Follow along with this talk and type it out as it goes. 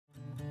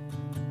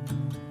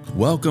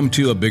Welcome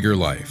to A Bigger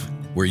Life,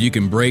 where you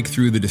can break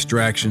through the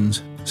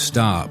distractions,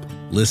 stop,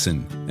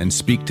 listen, and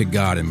speak to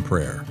God in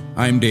prayer.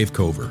 I'm Dave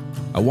Cover.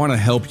 I want to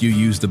help you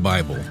use the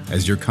Bible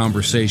as your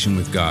conversation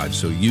with God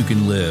so you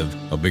can live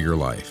a bigger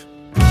life.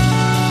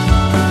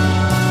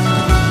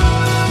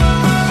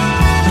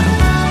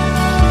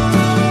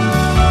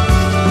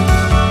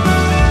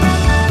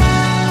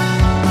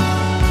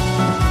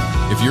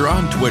 If you're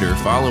on Twitter,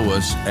 follow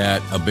us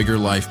at A Bigger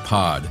Life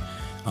Pod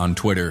on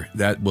Twitter.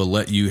 That will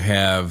let you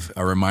have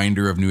a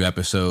reminder of new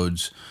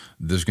episodes.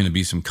 There's going to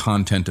be some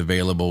content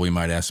available. We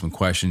might ask some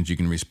questions you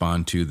can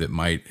respond to that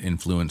might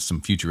influence some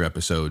future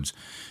episodes.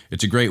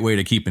 It's a great way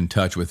to keep in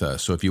touch with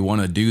us. So if you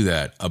want to do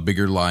that, A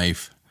Bigger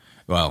Life,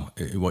 with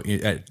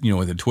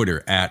the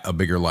Twitter at A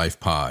Bigger Life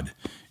Pod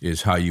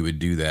is how you would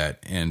do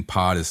that. And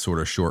pod is sort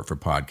of short for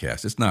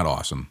podcast. It's not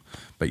awesome,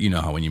 but you know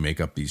how when you make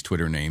up these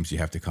Twitter names, you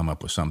have to come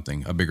up with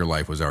something. A Bigger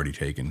Life was already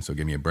taken, so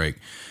give me a break.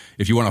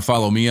 If you want to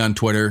follow me on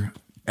Twitter,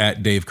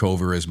 at Dave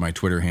Cover is my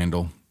Twitter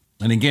handle.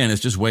 And again,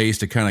 it's just ways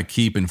to kind of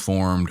keep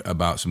informed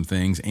about some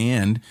things.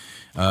 And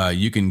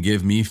you can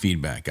give me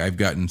feedback. I've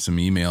gotten some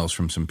emails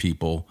from some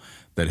people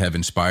that have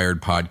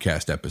inspired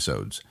podcast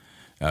episodes,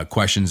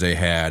 questions they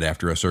had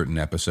after a certain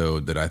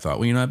episode that I thought,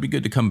 it'd be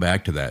good to come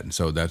back to that. And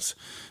so it's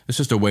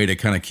just a way to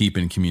kind of keep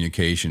in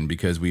communication,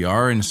 because we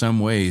are in some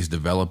ways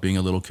developing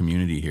a little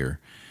community here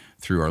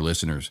through our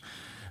listeners.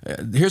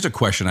 Here's a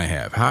question I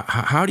have.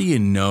 How do you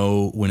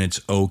know when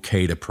it's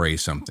okay to pray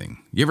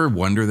something? You ever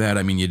wonder that?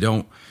 I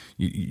mean,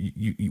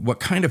 what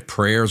kind of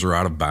prayers are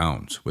out of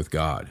bounds with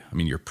God? I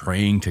mean, you're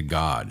praying to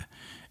God,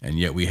 and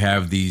yet we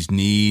have these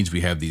needs, we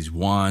have these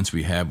wants,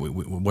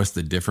 what's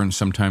the difference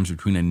sometimes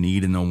between a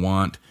need and a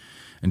want?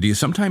 And do you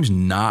sometimes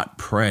not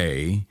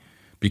pray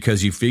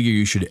because you figure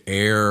you should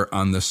err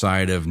on the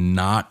side of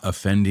not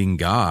offending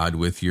God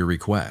with your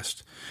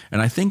request?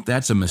 And I think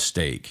that's a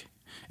mistake.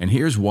 And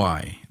here's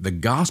why. The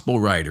gospel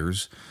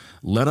writers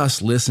let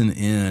us listen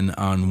in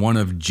on one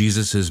of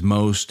Jesus's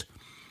most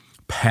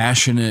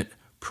passionate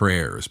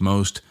prayers,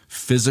 most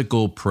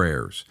physical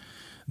prayers.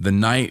 The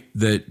night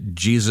that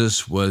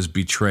Jesus was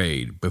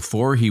betrayed,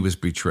 before he was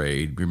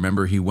betrayed,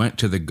 remember he went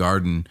to the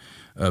Garden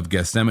of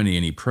Gethsemane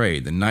and he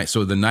prayed. The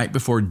night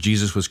before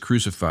Jesus was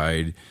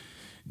crucified,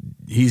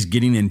 he's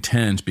getting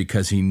intense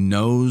because he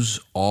knows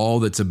all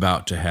that's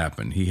about to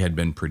happen. He had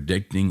been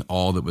predicting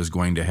all that was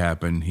going to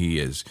happen. He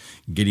is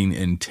getting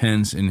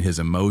intense in his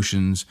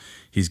emotions.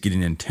 He's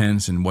getting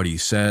intense in what he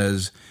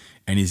says.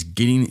 And he's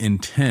getting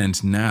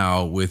intense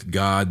now with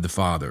God the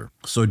Father.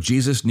 So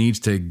Jesus needs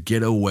to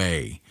get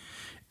away.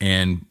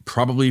 And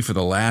probably for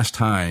the last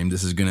time,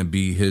 this is going to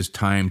be his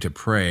time to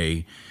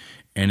pray.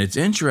 And it's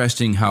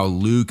interesting how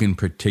Luke in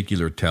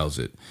particular tells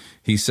it.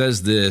 He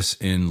says this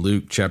in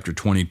Luke chapter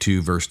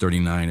 22, verse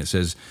 39. It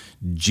says,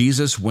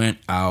 Jesus went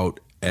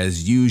out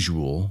as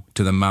usual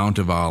to the Mount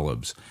of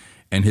Olives,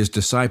 and his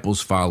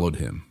disciples followed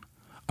him.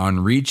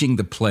 On reaching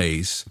the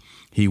place,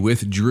 he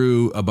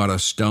withdrew about a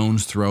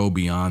stone's throw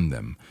beyond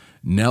them,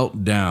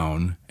 knelt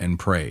down, and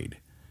prayed.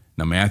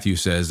 Now, Matthew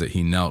says that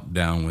he knelt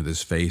down with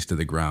his face to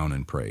the ground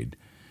and prayed.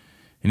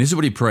 And this is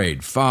what he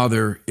prayed: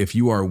 Father, if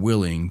you are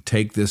willing,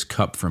 take this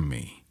cup from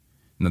me.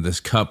 Now,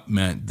 this cup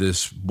meant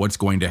what's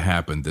going to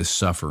happen, this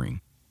suffering.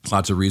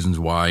 Lots of reasons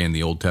why in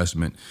the Old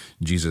Testament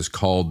Jesus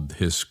called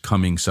his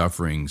coming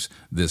sufferings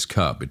this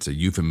cup. It's a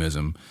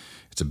euphemism.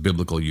 It's a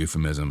biblical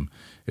euphemism.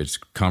 It's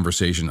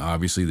conversation,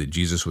 obviously, that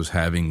Jesus was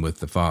having with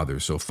the Father.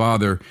 So,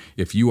 Father,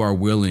 if you are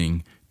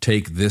willing,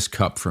 take this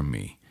cup from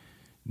me,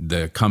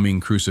 the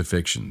coming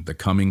crucifixion, the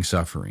coming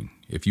suffering.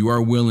 If you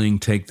are willing,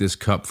 take this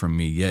cup from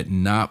me, yet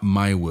not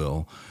my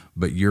will,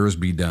 but yours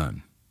be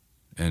done.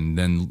 And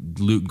then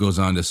Luke goes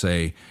on to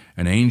say,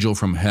 an angel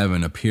from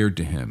heaven appeared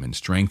to him and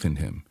strengthened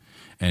him.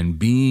 And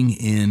being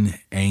in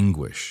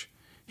anguish,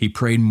 he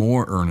prayed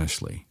more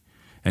earnestly,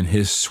 and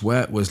his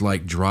sweat was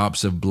like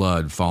drops of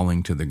blood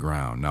falling to the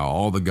ground. Now,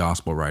 all the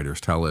gospel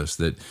writers tell us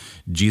that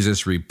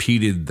Jesus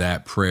repeated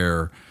that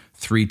prayer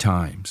 3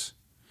 times.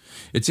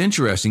 It's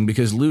interesting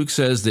because Luke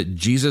says that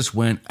Jesus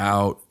went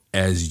out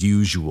as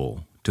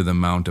usual to the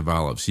Mount of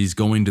Olives. He's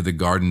going to the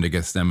Garden of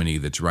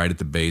Gethsemane that's right at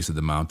the base of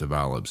the Mount of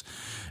Olives.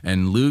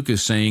 And Luke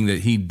is saying that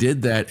he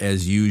did that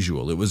as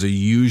usual. It was a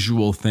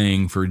usual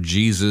thing for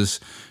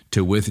Jesus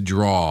to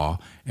withdraw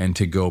and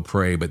to go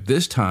pray. But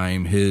this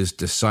time, his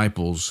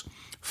disciples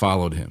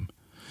followed him.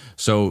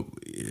 So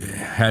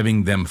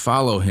having them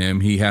follow him,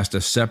 he has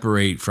to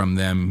separate from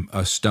them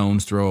a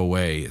stone's throw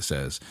away, it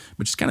says,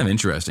 which is kind of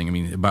interesting. I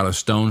mean, about a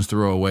stone's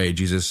throw away,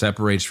 Jesus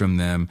separates from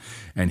them,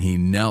 and he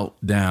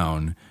knelt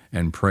down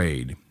and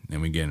prayed.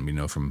 And again, we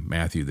know from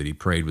Matthew that he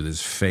prayed with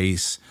his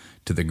face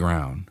to the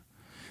ground.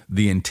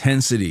 The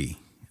intensity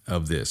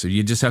of this, so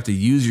you just have to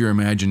use your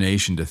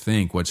imagination to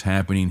think what's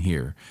happening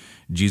here.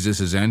 Jesus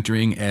is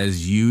entering,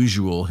 as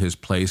usual, his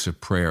place of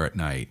prayer at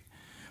night.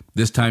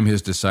 This time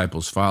his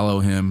disciples follow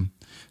him,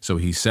 so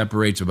he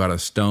separates about a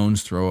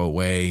stone's throw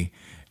away,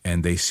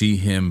 and they see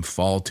him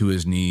fall to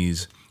his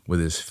knees with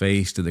his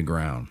face to the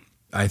ground.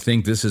 I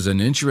think this is an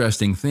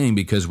interesting thing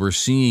because we're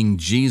seeing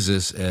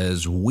Jesus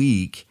as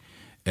weak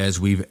as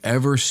we've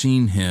ever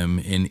seen him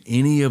in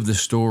any of the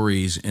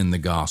stories in the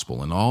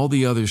gospel. And all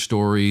the other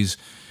stories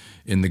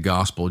in the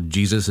gospel,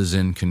 Jesus is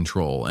in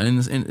control.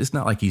 And it's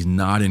not like he's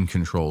not in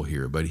control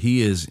here, but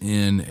he is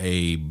in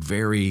a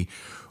very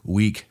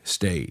weak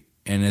state.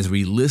 And as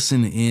we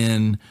listen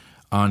in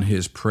on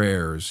his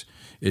prayers,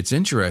 it's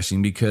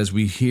interesting because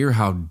we hear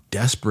how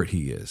desperate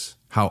he is,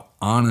 how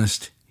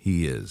honest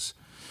he is.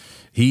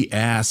 He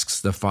asks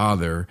the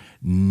Father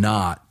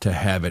not to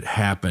have it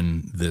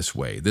happen this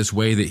way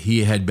that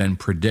he had been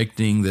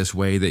predicting, this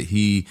way that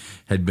he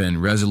had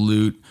been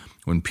resolute.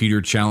 When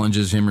Peter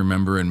challenges him,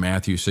 remember in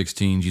Matthew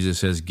 16, Jesus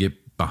says,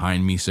 "Get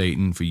behind me,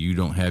 Satan, for you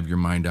don't have your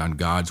mind on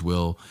God's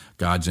will,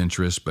 God's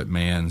interest, but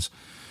man's."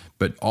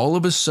 But all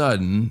of a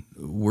sudden,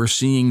 we're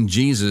seeing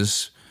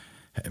Jesus,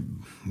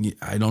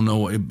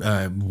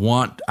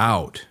 want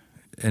out.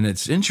 And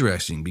it's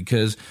interesting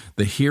because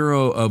the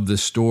hero of the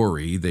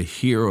story, the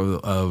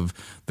hero of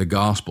the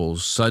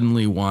Gospels,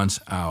 suddenly wants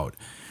out.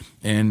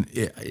 And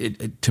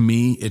to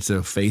me, it's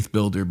a faith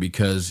builder,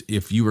 because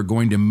if you were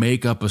going to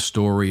make up a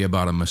story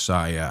about a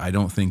Messiah, I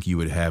don't think you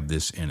would have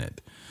this in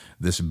it.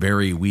 This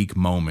very weak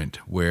moment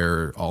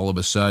where all of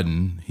a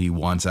sudden he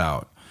wants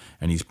out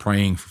and he's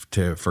praying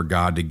for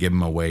God to give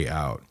him a way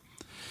out.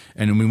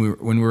 And when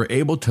we were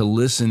able to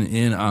listen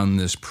in on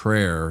this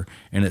prayer,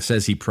 and it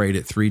says he prayed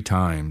it 3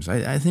 times,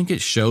 I think it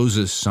shows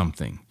us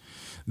something.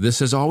 This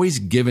has always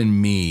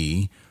given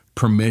me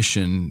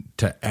permission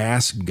to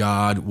ask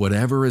God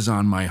whatever is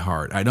on my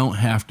heart. I don't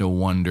have to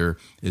wonder,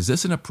 is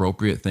this an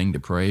appropriate thing to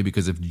pray?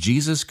 Because if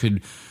Jesus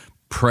could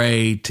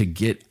pray to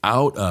get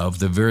out of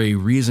the very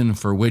reason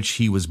for which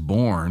he was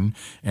born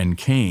and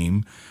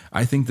came,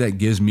 I think that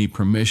gives me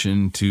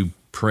permission to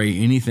pray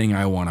anything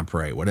I want to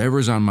pray,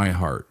 whatever's on my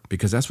heart,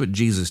 because that's what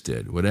Jesus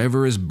did.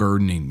 Whatever is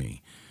burdening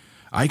me,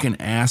 I can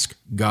ask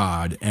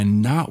God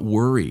and not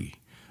worry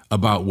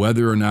about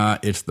whether or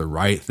not it's the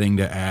right thing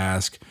to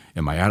ask.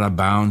 Am I out of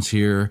bounds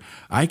here?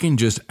 I can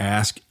just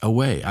ask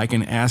away. I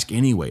can ask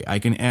anyway. I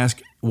can ask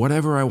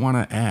whatever I want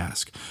to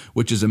ask,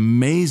 which is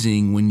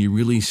amazing when you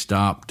really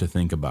stop to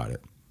think about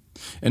it.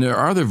 And there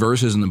are other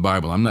verses in the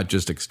Bible. I'm not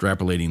just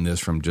extrapolating this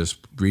from just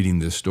reading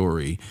this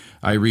story.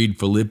 I read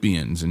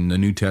Philippians in the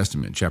New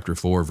Testament, chapter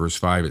 4, verse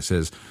 5. It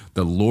says,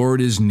 "The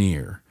Lord is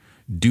near.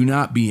 Do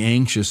not be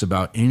anxious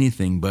about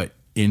anything, but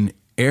in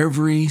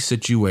every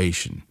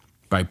situation,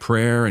 by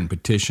prayer and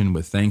petition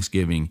with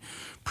thanksgiving,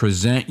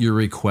 present your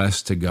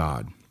requests to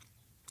God."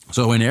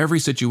 So in every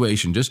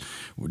situation, just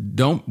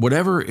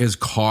whatever is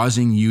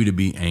causing you to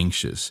be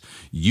anxious,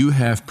 you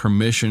have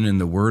permission in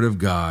the Word of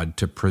God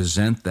to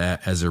present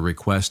that as a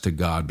request to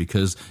God,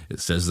 because it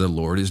says the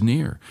Lord is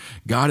near.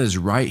 God is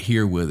right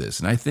here with us.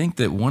 And I think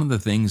that one of the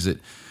things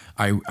that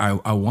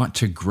I want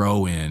to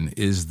grow in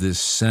is this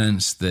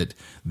sense that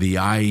the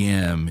I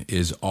am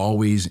is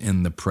always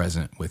in the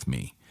present with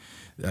me.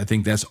 I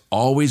think that's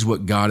always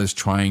what God is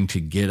trying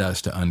to get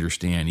us to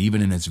understand,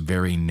 even in its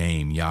very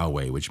name,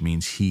 Yahweh, which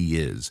means he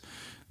is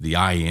the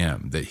I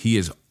am, that he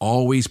is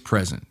always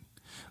present.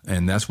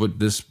 And that's what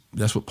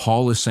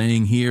Paul is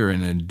saying here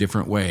in a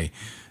different way.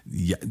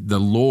 The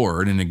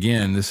Lord, and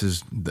again, this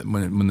is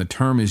when the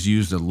term is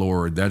used, the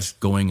Lord, that's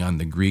going on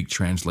the Greek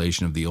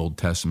translation of the Old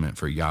Testament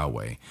for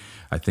Yahweh.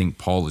 I think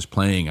Paul is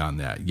playing on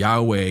that.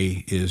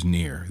 Yahweh is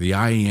near. The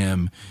I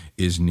am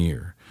is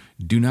near.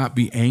 Do not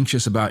be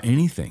anxious about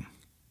anything,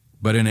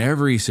 but in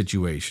every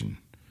situation,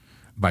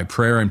 by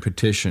prayer and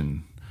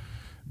petition,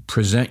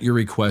 present your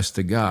request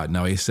to God.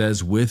 Now he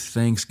says with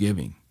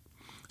thanksgiving.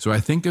 So I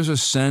think there's a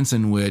sense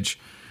in which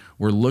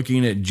we're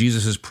looking at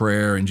Jesus'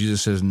 prayer, and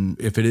Jesus says,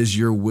 if it is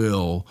your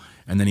will,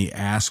 and then he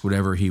asks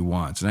whatever he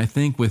wants. And I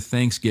think with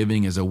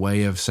thanksgiving is a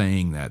way of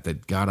saying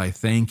that God, I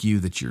thank you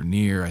that you're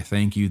near. I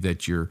thank you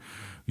that you're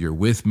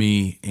with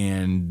me,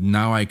 and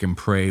now I can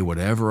pray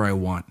whatever I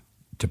want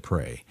to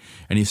pray.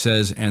 And he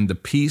says, and the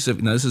peace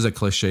of, now this is a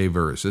cliche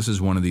verse. This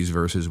is one of these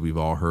verses we've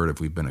all heard if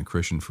we've been a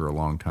Christian for a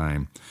long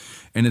time.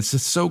 And it's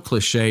just so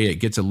cliche, it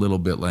gets a little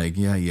bit like,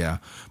 yeah.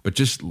 But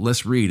just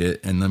let's read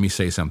it and let me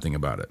say something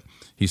about it.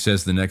 He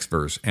says the next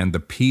verse, and the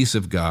peace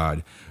of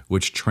God,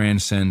 which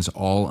transcends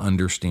all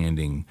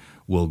understanding,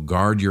 will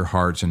guard your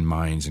hearts and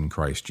minds in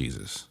Christ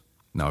Jesus.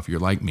 Now, if you're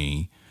like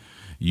me,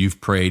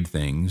 you've prayed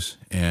things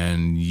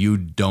and you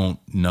don't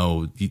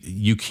know,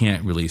 you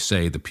can't really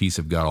say the peace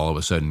of God all of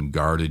a sudden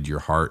guarded your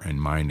heart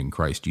and mind in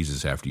Christ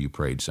Jesus after you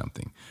prayed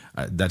something.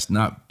 That's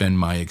not been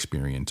my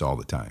experience all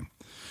the time.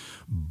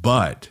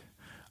 But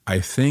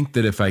I think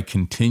that if I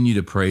continue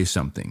to pray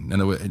something,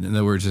 in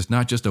other words, it's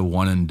not just a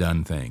one and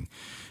done thing.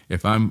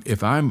 If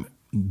I'm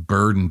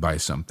burdened by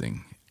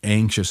something,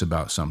 anxious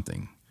about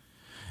something,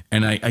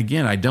 and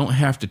I don't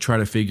have to try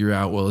to figure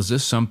out, well, is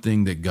this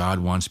something that God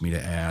wants me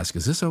to ask?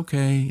 Is this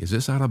okay? Is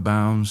this out of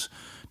bounds?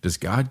 Does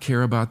God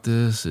care about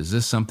this? Is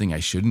this something I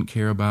shouldn't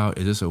care about?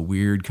 Is this a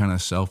weird kind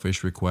of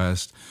selfish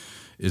request?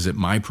 Is it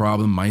my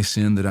problem, my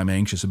sin, that I'm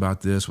anxious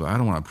about this? Well, I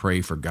don't want to pray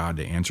for God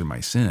to answer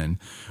my sin.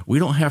 We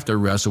don't have to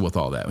wrestle with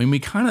all that. I mean, we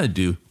kind of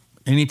do.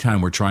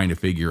 Anytime we're trying to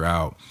figure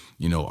out,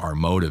 our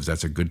motives,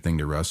 that's a good thing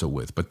to wrestle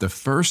with. But the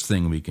first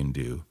thing we can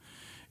do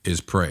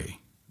is pray.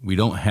 We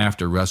don't have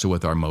to wrestle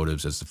with our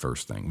motives as the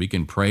first thing. We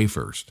can pray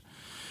first.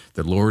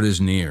 The Lord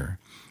is near.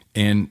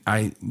 And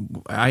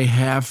I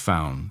have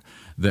found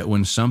that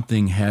when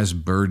something has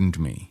burdened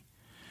me,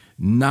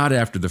 not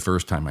after the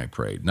first time I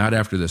prayed, not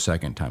after the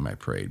second time I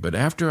prayed, but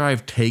after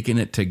I've taken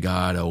it to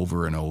God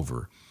over and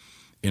over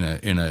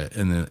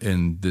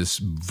in this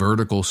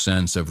vertical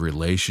sense of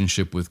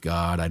relationship with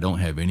God, I don't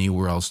have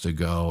anywhere else to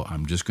go.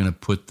 I'm just going to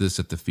put this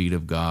at the feet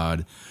of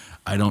God.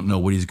 I don't know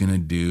what he's going to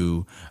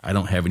do. I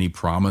don't have any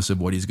promise of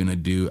what he's going to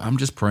do. I'm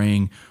just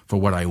praying for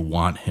what I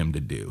want him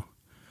to do.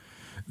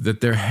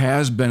 That there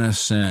has been a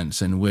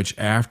sense in which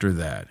after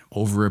that,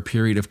 over a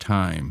period of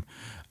time,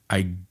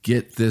 I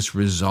get this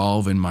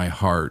resolve in my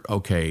heart,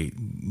 okay,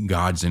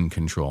 God's in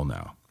control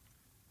now.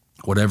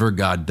 Whatever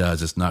God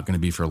does, it's not going to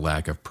be for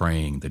lack of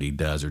praying that he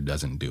does or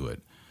doesn't do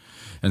it.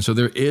 And so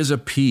there is a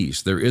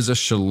peace, there is a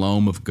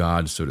shalom of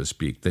God, so to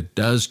speak, that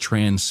does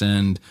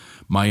transcend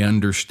my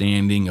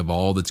understanding of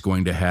all that's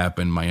going to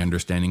happen, my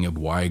understanding of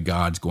why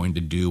God's going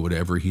to do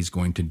whatever he's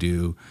going to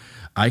do.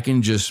 I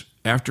can just,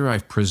 after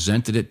I've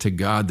presented it to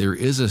God, there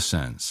is a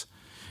sense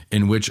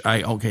in which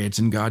it's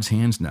in God's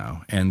hands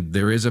now. And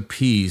there is a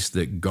peace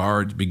that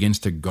begins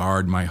to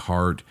guard my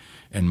heart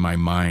and my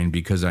mind,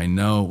 because I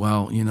know,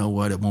 well, you know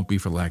what, it won't be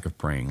for lack of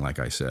praying, like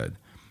I said,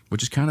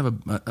 which is kind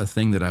of a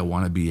thing that I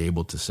want to be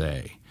able to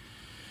say.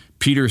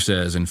 Peter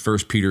says in 1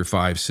 Peter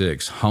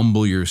 5:6,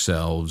 humble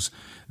yourselves,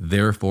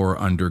 therefore,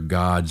 under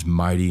God's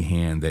mighty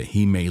hand, that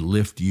he may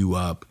lift you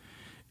up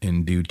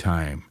in due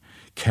time.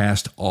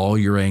 Cast all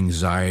your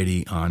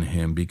anxiety on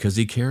him because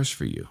he cares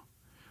for you.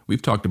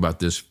 We've talked about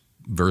this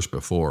verse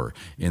before.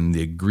 In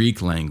the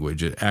Greek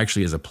language, it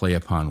actually is a play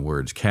upon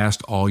words.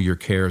 Cast all your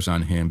cares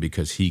on him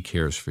because he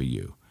cares for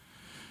you.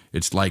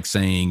 It's like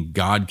saying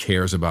God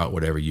cares about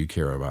whatever you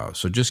care about.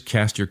 So just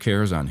cast your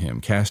cares on him.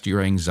 Cast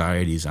your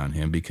anxieties on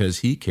him because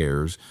he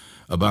cares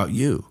about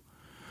you.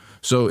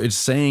 So it's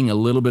saying a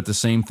little bit the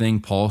same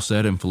thing Paul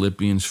said in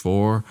Philippians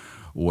 4.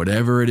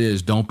 Whatever it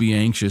is, don't be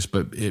anxious,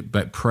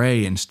 but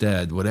pray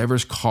instead.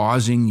 Whatever's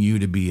causing you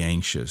to be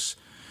anxious,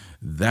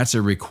 that's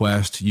a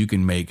request you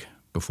can make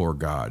before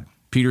God.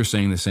 Peter's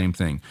saying the same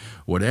thing.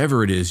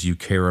 Whatever it is you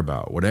care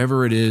about,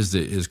 whatever it is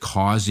that is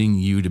causing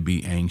you to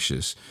be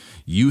anxious,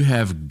 you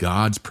have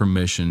God's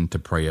permission to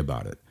pray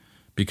about it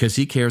because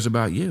he cares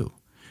about you.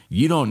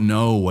 You don't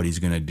know what he's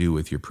going to do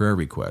with your prayer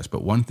request,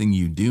 but one thing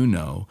you do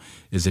know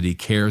is that he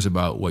cares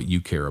about what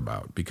you care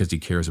about because he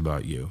cares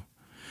about you.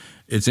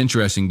 It's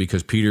interesting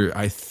because Peter,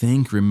 I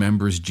think,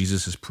 remembers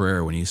Jesus'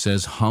 prayer when he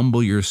says,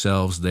 humble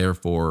yourselves,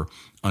 therefore,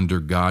 under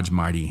God's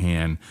mighty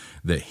hand,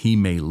 that he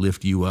may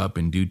lift you up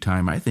in due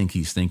time. I think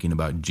he's thinking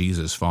about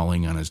Jesus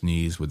falling on his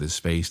knees with his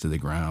face to the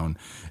ground,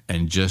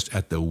 and just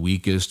at the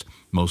weakest,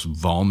 most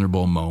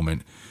vulnerable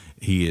moment,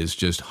 he is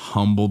just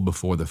humbled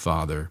before the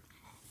Father,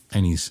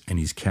 and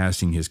he's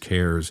casting his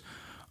cares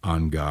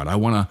on God. I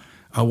want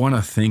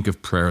to think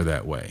of prayer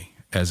that way,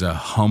 as a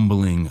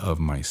humbling of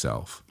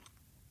myself.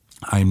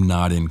 I'm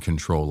not in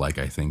control like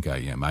I think I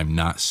am. I'm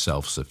not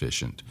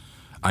self-sufficient.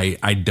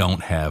 I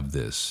don't have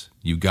this.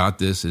 You got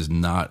this is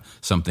not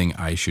something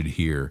I should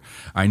hear.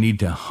 I need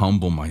to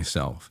humble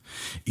myself.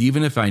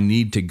 Even if I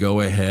need to go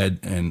ahead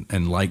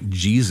and like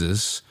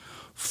Jesus,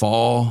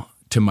 fall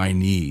to my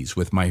knees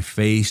with my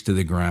face to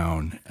the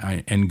ground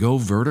and go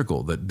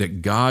vertical,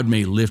 that God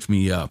may lift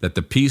me up, that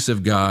the peace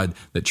of God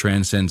that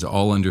transcends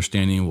all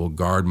understanding will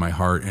guard my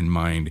heart and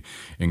mind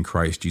in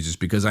Christ Jesus,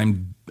 because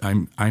I'm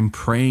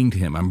praying to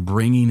him. I'm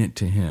bringing it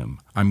to him.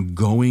 I'm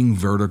going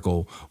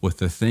vertical with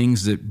the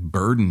things that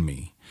burden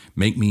me,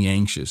 make me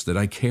anxious, that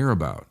I care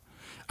about.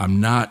 I'm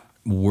not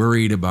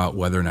worried about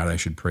whether or not I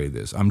should pray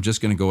this. I'm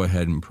just going to go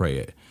ahead and pray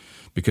it.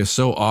 Because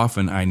so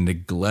often I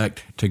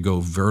neglect to go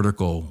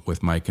vertical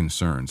with my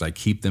concerns. I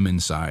keep them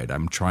inside.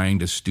 I'm trying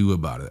to stew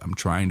about it. I'm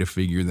trying to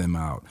figure them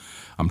out.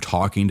 I'm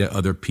talking to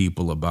other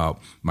people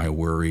about my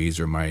worries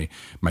or my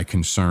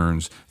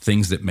concerns,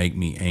 things that make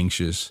me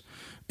anxious.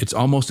 It's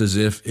almost as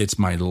if it's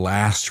my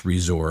last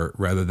resort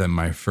rather than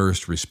my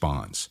first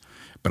response.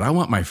 But I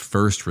want my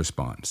first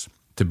response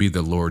to be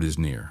the Lord is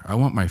near. I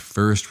want my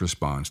first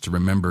response to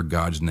remember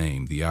God's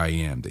name, the I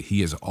am, that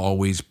he is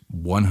always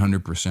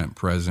 100%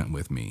 present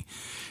with me.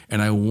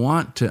 And I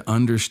want to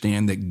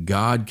understand that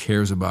God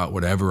cares about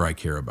whatever I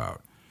care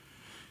about.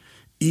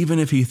 Even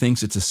if he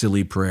thinks it's a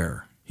silly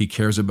prayer, he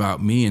cares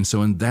about me. And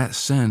so in that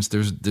sense,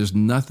 there's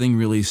nothing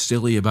really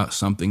silly about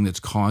something that's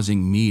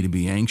causing me to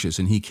be anxious,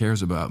 and he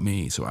cares about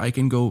me. So I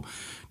can go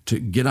to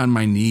get on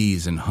my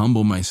knees and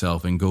humble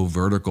myself and go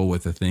vertical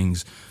with the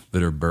things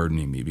that are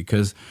burdening me,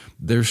 because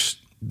there's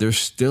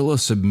still a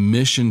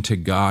submission to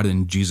God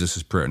in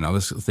Jesus' prayer. Now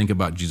let's think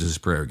about Jesus'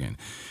 prayer again.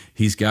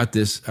 He's got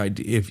this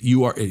idea,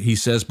 he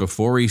says,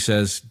 before he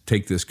says,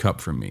 take this cup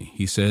from me,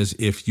 he says,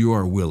 if you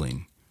are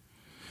willing.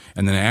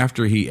 And then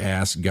after he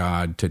asks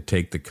God to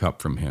take the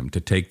cup from him, to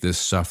take this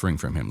suffering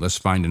from him, let's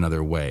find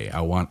another way.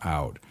 I want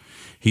out.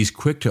 He's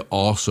quick to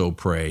also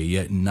pray,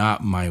 yet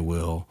not my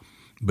will,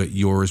 but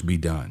yours be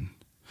done.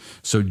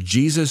 So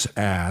Jesus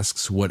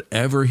asks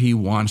whatever he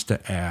wants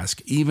to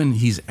ask. Even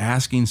he's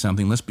asking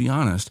something, let's be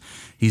honest,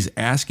 he's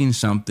asking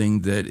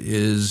something that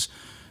is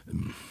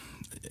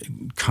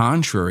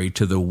contrary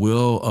to the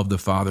will of the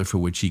Father for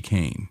which he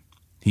came.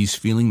 He's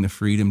feeling the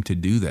freedom to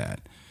do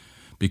that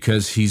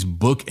because he's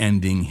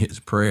bookending his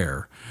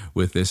prayer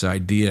with this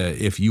idea,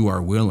 if you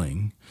are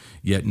willing,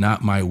 yet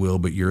not my will,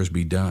 but yours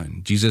be done.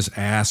 Jesus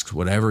asks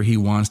whatever he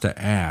wants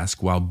to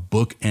ask while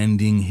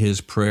bookending his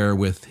prayer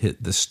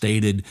with the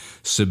stated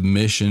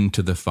submission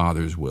to the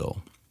Father's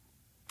will.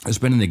 It's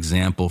been an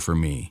example for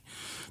me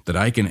that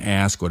I can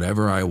ask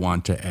whatever I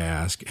want to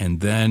ask, and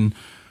then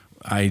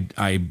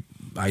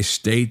I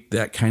state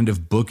that kind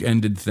of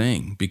bookended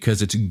thing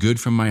because it's good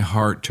for my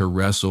heart to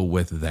wrestle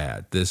with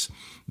that.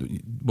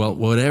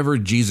 Whatever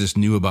Jesus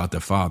knew about the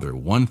Father,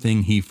 one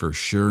thing he for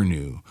sure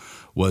knew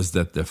was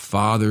that the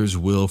Father's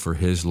will for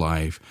his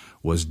life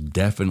was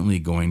definitely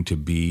going to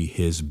be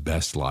his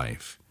best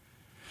life.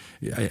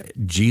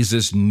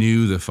 Jesus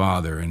knew the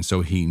Father, and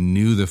so he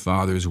knew the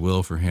Father's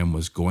will for him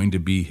was going to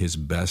be his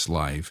best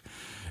life.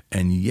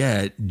 And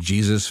yet,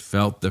 Jesus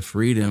felt the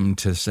freedom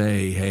to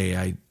say,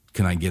 hey,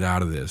 can I get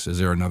out of this? Is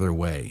there another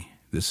way?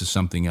 This is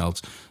something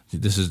else.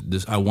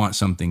 I want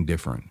something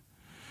different.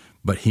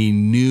 But he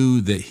knew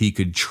that he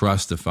could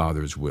trust the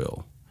Father's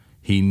will.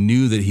 He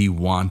knew that he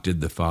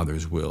wanted the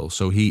Father's will.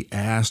 So he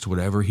asked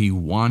whatever he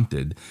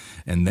wanted,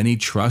 and then he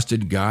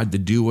trusted God to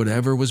do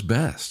whatever was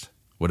best,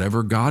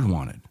 whatever God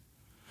wanted.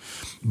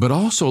 But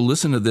also,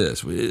 listen to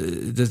this.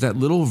 There's that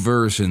little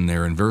verse in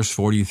there, in verse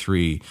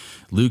 43,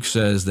 Luke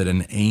says that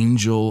an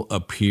angel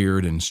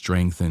appeared and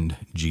strengthened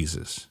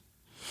Jesus.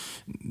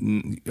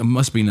 It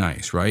must be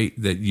nice, right?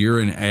 That you're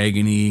in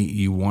agony,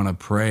 you want to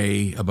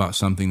pray about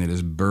something that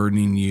is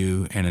burdening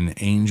you, and an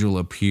angel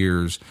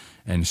appears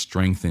and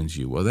strengthens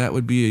you. Well, that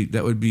would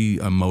be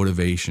a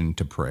motivation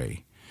to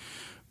pray.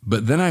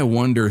 But then I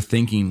wonder,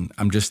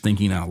 I'm just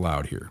thinking out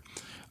loud here.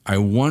 I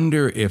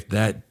wonder if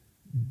that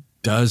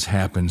does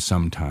happen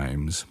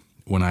sometimes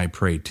when I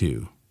pray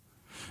too.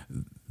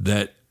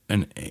 That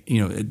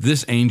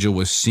this angel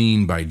was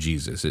seen by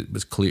Jesus. It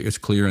was clear. It's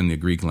clear in the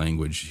Greek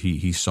language.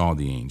 He saw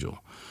the angel.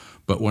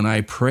 But when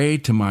I pray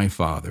to my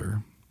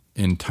Father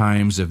in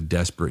times of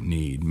desperate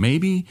need,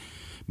 maybe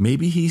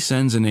he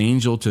sends an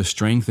angel to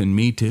strengthen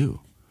me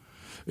too.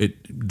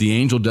 The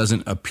angel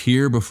doesn't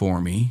appear before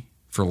me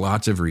for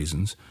lots of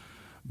reasons,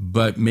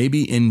 but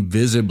maybe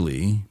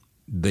invisibly,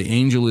 the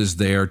angel is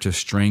there to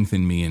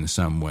strengthen me in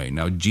some way.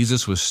 Now,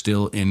 Jesus was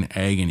still in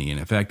agony. And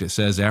in fact, it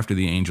says after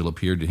the angel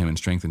appeared to him and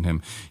strengthened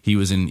him, he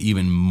was in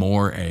even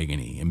more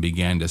agony and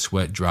began to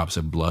sweat drops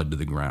of blood to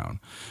the ground.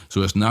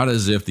 So it's not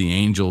as if the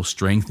angel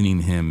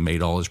strengthening him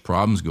made all his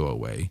problems go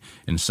away.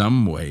 In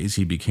some ways,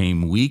 he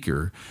became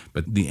weaker,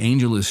 but the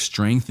angel is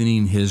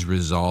strengthening his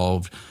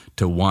resolve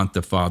to want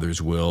the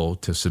Father's will,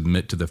 to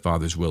submit to the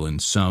Father's will in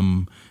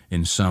some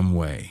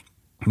way.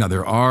 Now,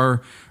 there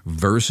are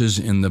verses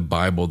in the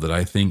Bible that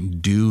I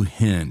think do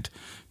hint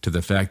to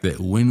the fact that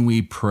when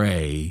we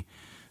pray,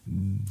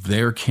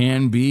 there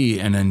can be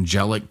an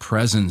angelic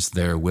presence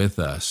there with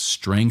us,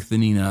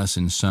 strengthening us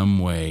in some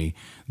way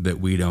that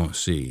we don't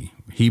see.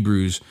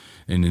 Hebrews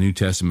in the New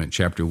Testament,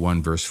 chapter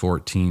 1, verse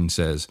 14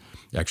 says,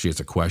 actually it's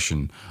a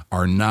question,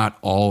 are not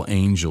all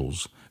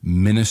angels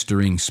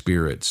ministering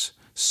spirits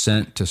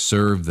sent to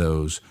serve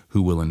those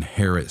who will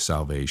inherit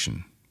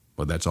salvation?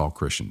 Well, that's all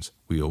Christians.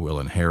 We will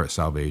inherit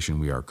salvation.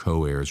 We are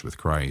co-heirs with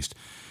Christ.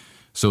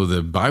 So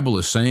the Bible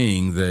is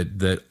saying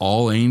that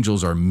all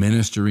angels are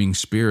ministering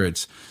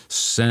spirits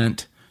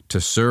sent to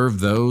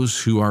serve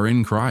those who are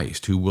in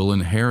Christ, who will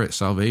inherit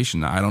salvation.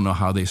 Now, I don't know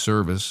how they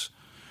serve us.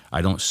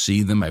 I don't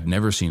see them. I've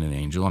never seen an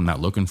angel. I'm not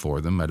looking for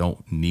them. I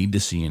don't need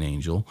to see an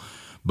angel.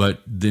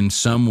 But in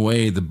some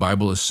way, the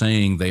Bible is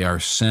saying they are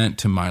sent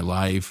to my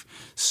life,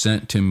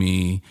 sent to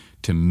me,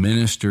 to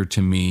minister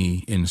to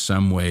me in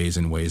some ways,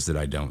 in ways that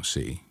I don't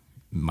see.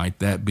 Might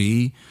that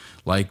be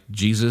like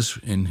Jesus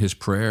in his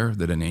prayer,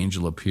 that an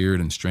angel appeared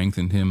and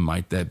strengthened him?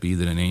 Might that be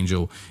that an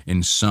angel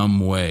in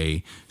some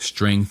way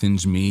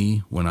strengthens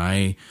me when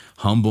I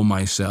humble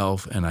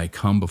myself and I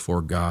come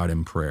before God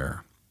in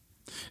prayer?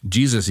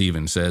 Jesus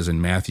even says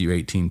in Matthew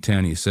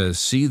 18:10, he says,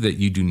 see that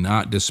you do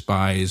not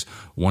despise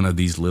one of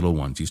these little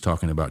ones. He's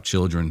talking about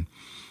children.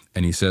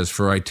 And he says,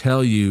 for I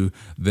tell you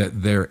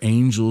that their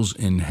angels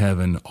in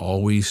heaven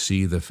always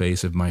see the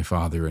face of my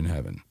Father in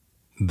heaven.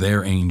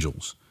 Their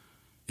angels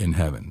in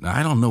heaven. Now,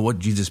 I don't know what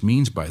Jesus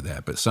means by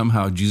that, but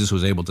somehow Jesus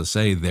was able to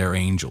say they're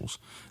angels.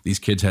 These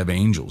kids have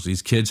angels.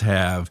 These kids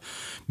have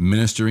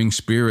ministering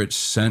spirits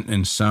sent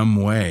in some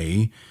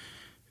way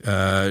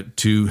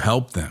to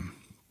help them.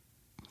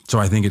 So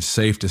I think it's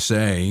safe to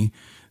say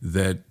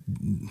that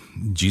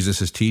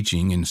Jesus is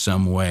teaching in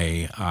some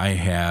way,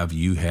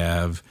 you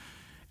have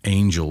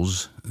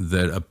angels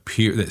that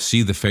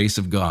see the face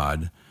of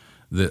God,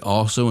 that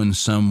also in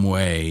some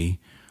way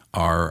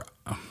are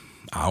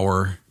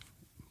our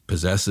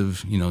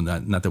possessive,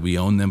 not that we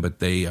own them, but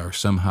they are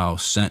somehow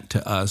sent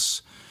to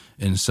us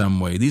in some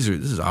way. This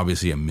is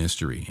obviously a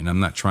mystery, and I'm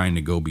not trying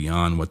to go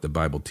beyond what the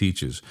Bible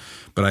teaches,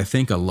 but I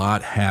think a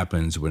lot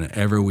happens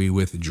whenever we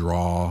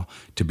withdraw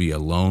to be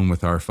alone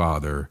with our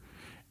Father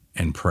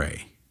and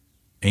pray.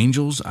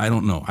 Angels, I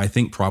don't know. I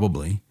think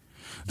probably.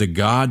 The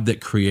God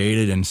that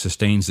created and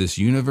sustains this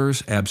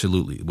universe,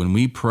 absolutely. When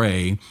we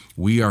pray,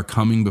 we are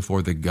coming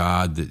before the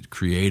God that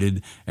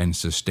created and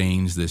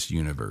sustains this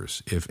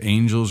universe. If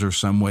angels are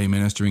some way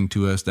ministering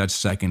to us, that's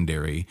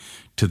secondary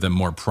to the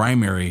more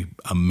primary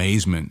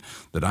amazement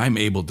that I'm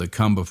able to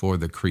come before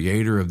the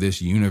creator of this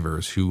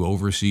universe who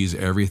oversees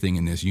everything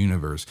in this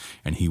universe,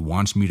 and he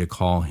wants me to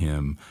call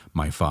him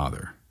my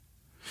Father.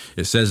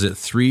 It says it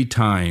 3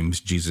 times,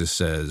 Jesus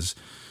says,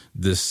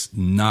 this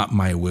not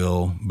my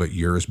will, but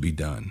yours be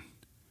done.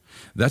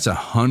 That's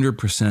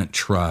 100%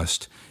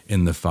 trust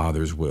in the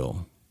Father's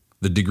will.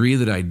 The degree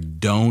that I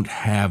don't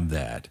have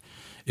that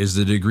is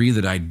the degree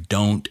that I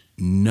don't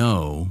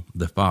know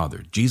the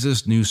Father.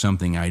 Jesus knew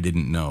something I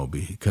didn't know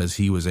because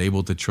he was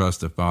able to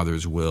trust the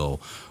Father's will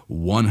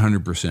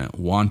 100%,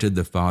 wanted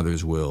the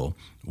Father's will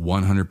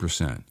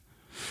 100%.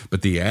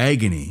 But the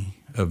agony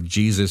of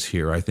Jesus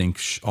here, I think,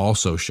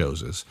 also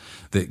shows us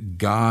that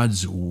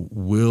God's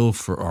will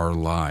for our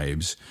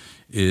lives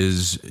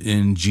is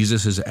in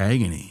Jesus'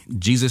 agony.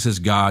 Jesus is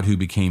God who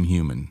became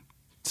human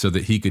so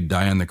that he could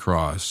die on the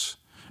cross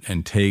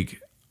and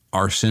take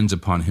our sins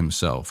upon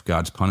himself,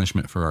 God's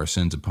punishment for our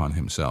sins upon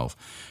himself,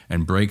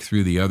 and break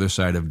through the other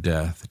side of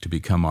death to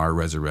become our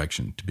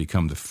resurrection, to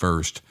become the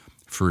first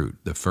fruit,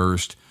 the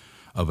first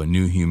of a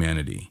new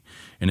humanity.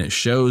 And it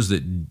shows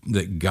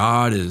that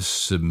God is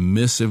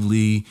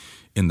submissively,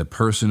 in the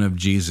person of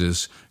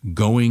Jesus,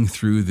 going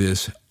through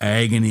this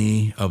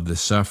agony of the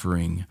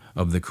suffering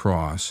of the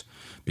cross,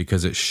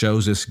 because it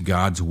shows us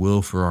God's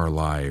will for our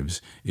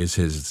lives is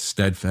his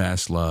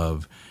steadfast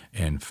love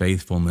and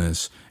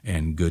faithfulness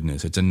and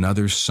goodness. It's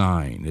another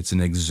sign. It's an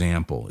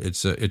example.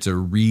 It's a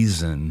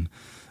reason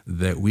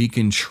that we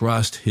can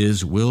trust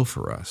his will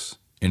for us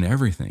in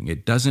everything.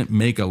 It doesn't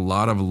make a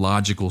lot of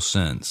logical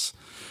sense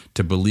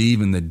to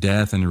believe in the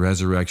death and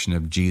resurrection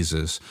of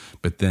Jesus,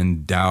 but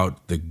then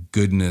doubt the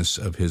goodness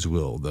of his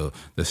will, the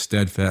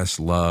steadfast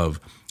love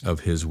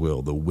of his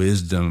will, the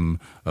wisdom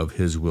of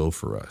his will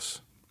for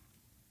us.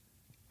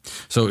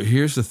 So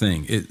here's the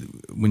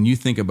thing. When you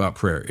think about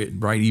prayer,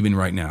 even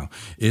right now,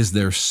 is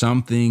there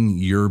something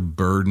you're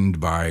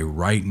burdened by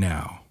right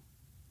now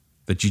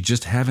that you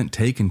just haven't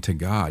taken to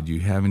God?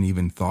 You haven't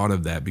even thought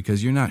of that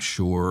because you're not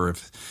sure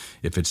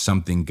if it's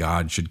something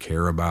God should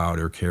care about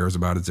or cares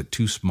about. Is it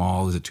too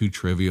small? Is it too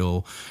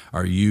trivial?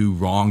 Are you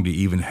wrong to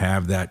even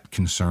have that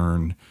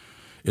concern?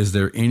 Is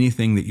there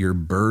anything that you're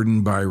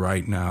burdened by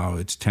right now?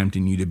 It's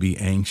tempting you to be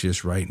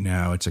anxious right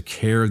now. It's a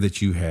care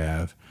that you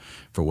have.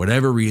 For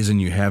whatever reason,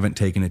 you haven't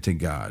taken it to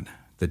God,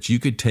 that you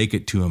could take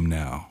it to him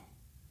now.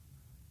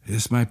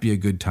 This might be a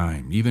good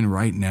time, even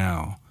right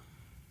now,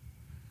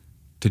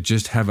 to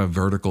just have a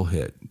vertical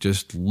hit.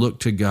 Just look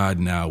to God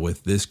now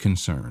with this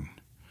concern.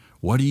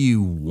 What do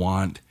you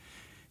want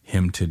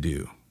him to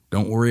do?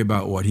 Don't worry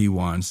about what he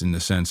wants in the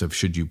sense of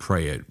should you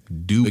pray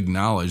it. Do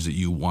acknowledge that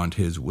you want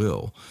his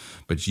will,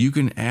 but you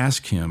can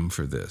ask him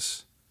for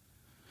this.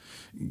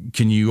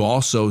 Can you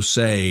also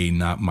say,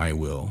 not my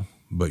will,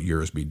 but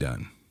yours be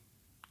done?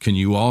 Can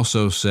you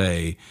also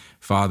say,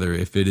 Father,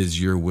 if it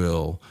is your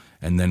will,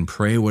 and then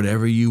pray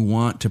whatever you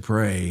want to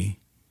pray,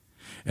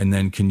 and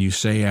then can you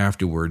say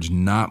afterwards,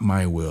 not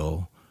my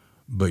will,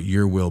 but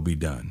your will be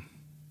done?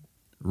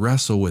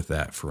 Wrestle with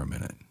that for a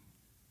minute.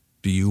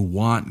 Do you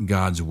want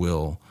God's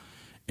will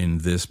in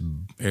this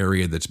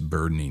area that's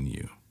burdening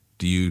you?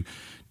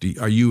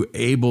 Are you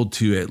able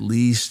to at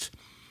least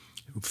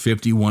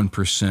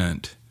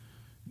 51%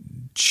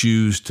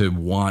 choose to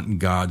want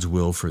God's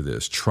will for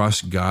this?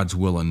 Trust God's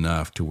will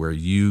enough to where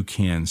you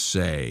can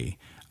say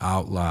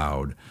out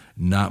loud,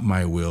 not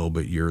my will,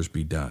 but yours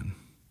be done.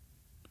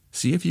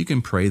 See if you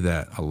can pray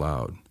that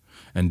aloud.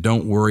 And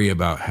don't worry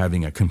about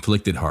having a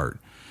conflicted heart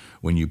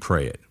when you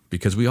pray it,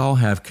 because we all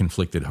have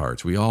conflicted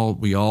hearts. We all,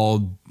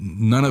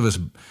 none of us,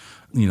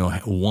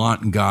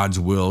 want God's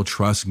will,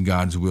 trust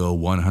God's will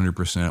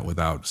 100%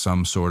 without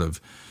some sort of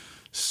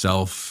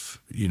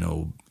self,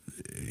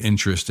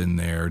 interest in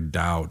there,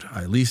 doubt.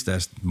 At least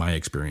that's my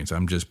experience.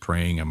 I'm just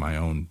praying on my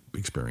own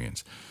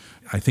experience.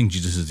 I think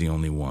Jesus is the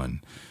only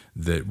one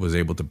that was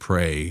able to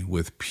pray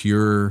with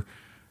pure,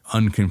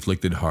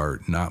 unconflicted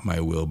heart, not my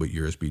will, but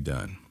yours be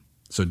done.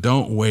 So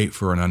don't wait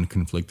for an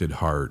unconflicted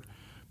heart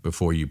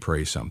before you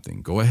pray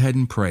something. Go ahead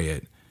and pray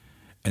it,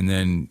 and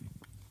then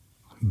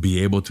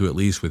be able to, at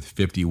least with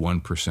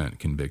 51%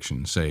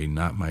 conviction, say,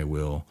 not my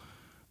will,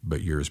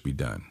 but yours be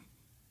done.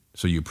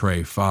 So you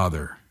pray,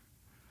 Father,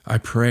 I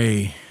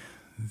pray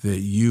that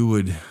you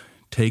would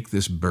take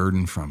this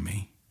burden from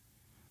me,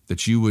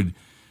 that you would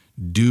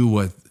do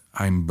what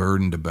I'm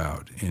burdened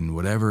about in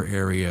whatever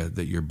area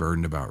that you're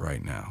burdened about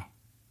right now.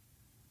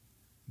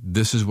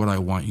 This is what I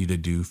want you to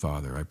do,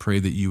 Father. I pray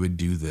that you would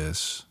do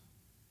this,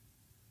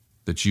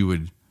 that you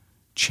would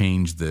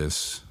change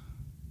this,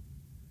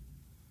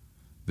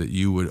 that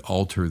you would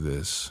alter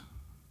this,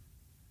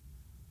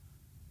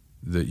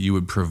 that you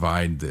would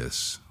provide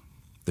this,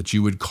 that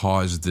you would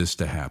cause this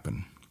to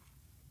happen,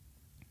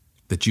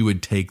 that you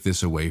would take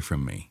this away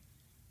from me,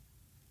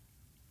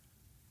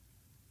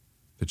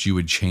 that you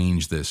would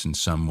change this in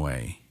some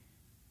way.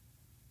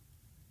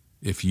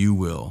 If you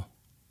will,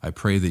 I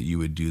pray that you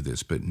would do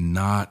this, but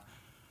not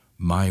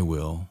my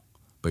will,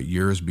 but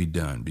yours be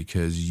done,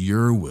 because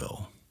your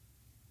will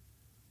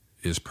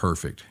is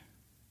perfect.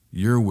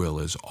 Your will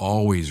is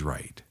always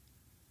right.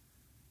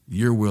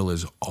 Your will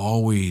is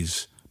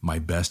always my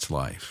best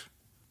life,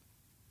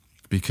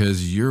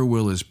 because your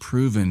will is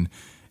proven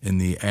in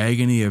the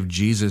agony of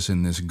Jesus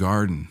in this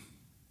garden,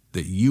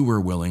 that you were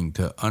willing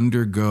to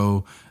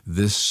undergo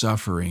this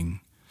suffering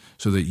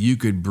so that you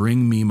could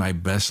bring me my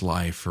best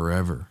life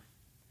forever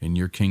in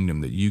your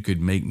kingdom, that you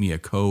could make me a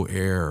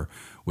co-heir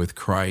with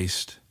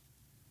Christ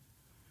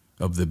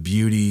of the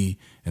beauty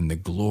and the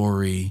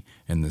glory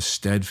and the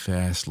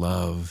steadfast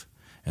love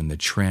and the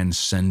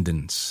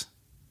transcendence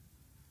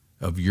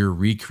of your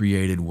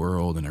recreated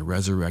world and a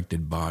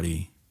resurrected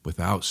body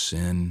without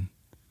sin.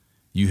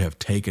 You have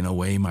taken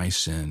away my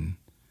sin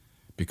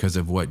because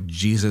of what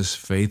Jesus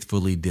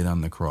faithfully did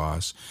on the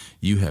cross.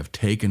 You have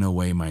taken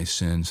away my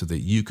sin so that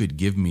you could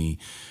give me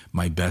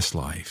my best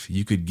life.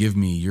 You could give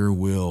me your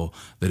will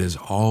that is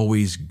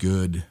always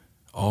good,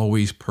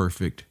 always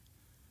perfect.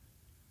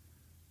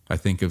 I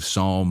think of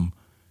Psalm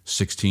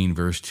 16,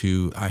 verse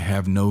 2, I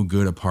have no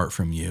good apart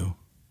from you.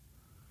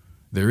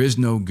 There is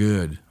no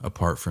good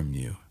apart from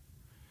you.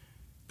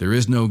 There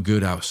is no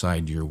good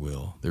outside your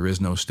will. There is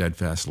no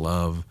steadfast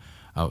love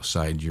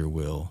outside your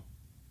will.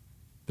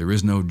 There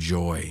is no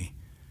joy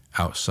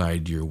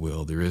outside your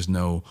will. There is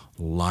no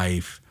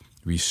life,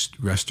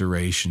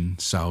 restoration,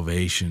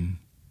 salvation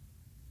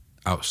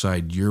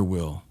outside your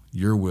will.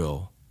 Your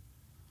will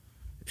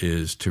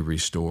is to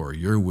restore.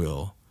 Your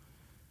will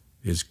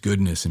is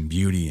goodness and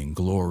beauty and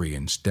glory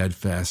and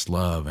steadfast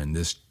love and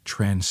this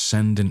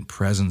transcendent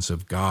presence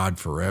of God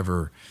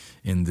forever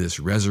in this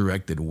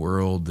resurrected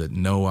world that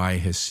no eye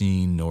has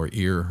seen, nor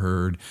ear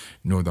heard,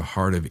 nor the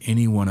heart of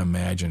anyone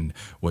imagined,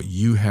 what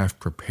you have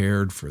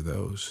prepared for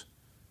those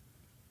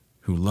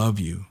who love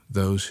you,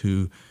 those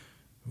who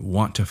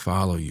want to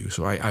follow you.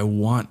 So I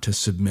want to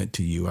submit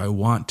to you. I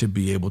want to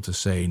be able to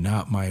say,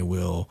 not my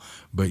will,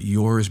 but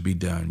yours be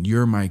done.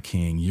 You're my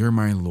King. You're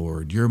my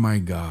Lord. You're my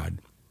God.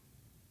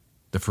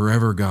 The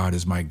forever God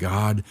is my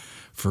God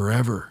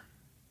forever.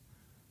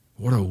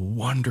 What a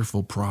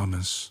wonderful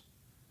promise.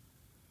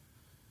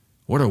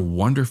 What a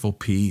wonderful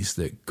peace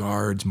that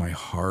guards my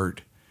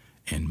heart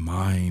and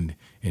mind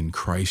in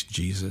Christ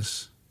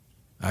Jesus.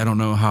 I don't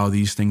know how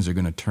these things are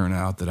going to turn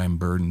out that I'm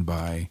burdened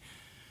by.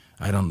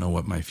 I don't know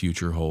what my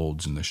future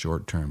holds in the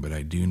short term, but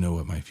I do know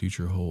what my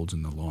future holds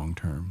in the long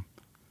term.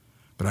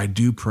 But I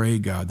do pray,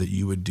 God, that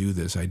you would do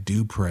this. I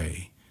do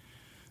pray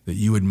that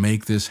you would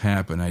make this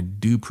happen. I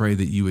do pray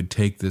that you would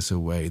take this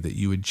away, that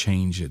you would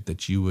change it,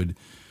 that you would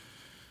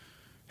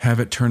have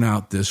it turn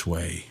out this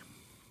way.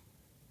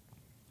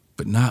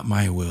 But not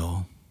my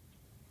will,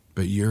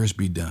 but yours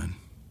be done.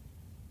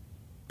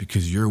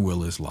 Because your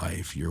will is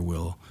life. Your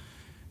will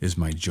is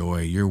my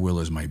joy. Your will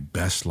is my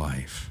best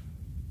life.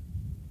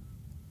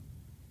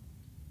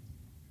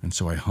 And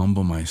so I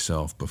humble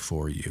myself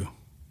before you,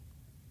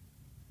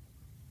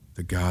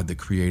 the God that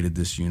created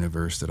this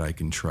universe that I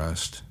can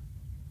trust,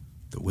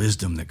 the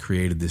wisdom that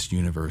created this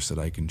universe that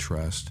I can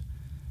trust.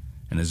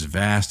 And as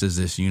vast as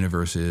this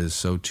universe is,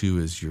 so too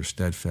is your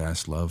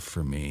steadfast love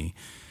for me.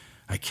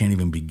 I can't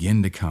even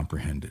begin to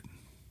comprehend it.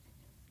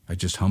 I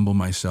just humble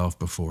myself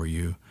before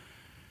you,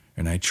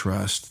 and I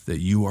trust that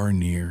you are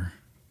near.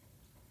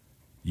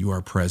 You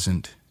are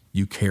present.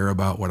 You care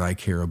about what I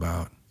care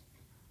about.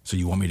 So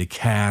you want me to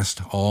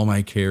cast all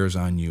my cares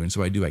on you. And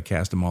so I do. I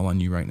cast them all on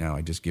you right now.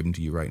 I just give them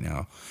to you right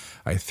now.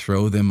 I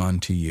throw them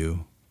unto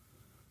you.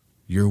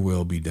 Your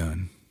will be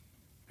done.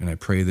 And I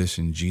pray this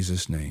in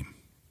Jesus' name.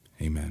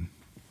 Amen.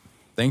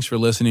 Thanks for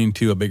listening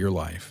to A Bigger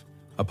Life,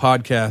 a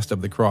podcast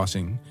of The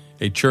Crossing,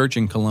 a church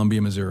in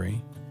Columbia,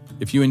 Missouri.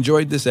 If you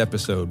enjoyed this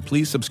episode,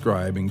 please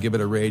subscribe and give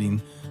it a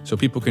rating so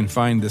people can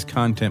find this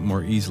content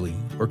more easily,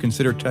 or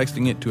consider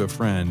texting it to a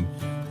friend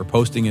or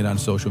posting it on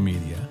social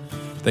media.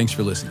 Thanks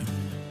for listening.